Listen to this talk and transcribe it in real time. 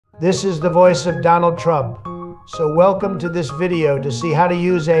This is the voice of Donald Trump. So welcome to this video to see how to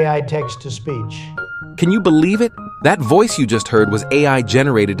use AI text-to-speech. Can you believe it? That voice you just heard was AI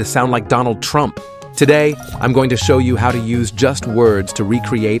generated to sound like Donald Trump. Today, I'm going to show you how to use just words to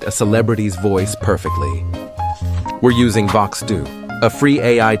recreate a celebrity's voice perfectly. We're using VoxDo, a free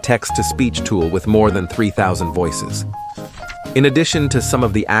AI text-to-speech tool with more than 3,000 voices. In addition to some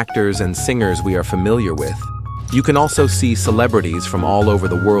of the actors and singers we are familiar with, you can also see celebrities from all over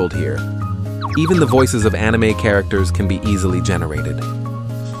the world here. Even the voices of anime characters can be easily generated.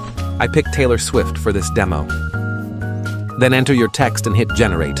 I picked Taylor Swift for this demo. Then enter your text and hit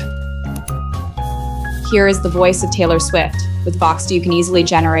generate. Here is the voice of Taylor Swift. With VoxDo, you can easily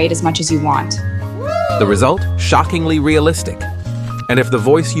generate as much as you want. The result? Shockingly realistic. And if the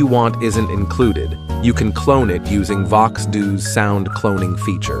voice you want isn't included, you can clone it using VoxDo's sound cloning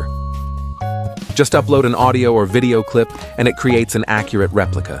feature. Just upload an audio or video clip and it creates an accurate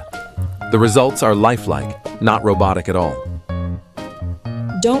replica. The results are lifelike, not robotic at all.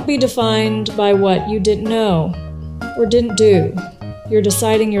 Don't be defined by what you didn't know or didn't do. You're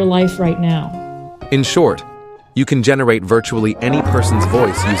deciding your life right now. In short, you can generate virtually any person's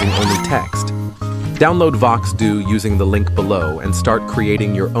voice using only text. Download VoxDo using the link below and start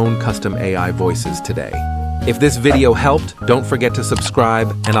creating your own custom AI voices today. If this video helped, don't forget to subscribe,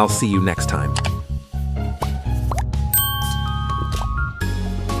 and I'll see you next time.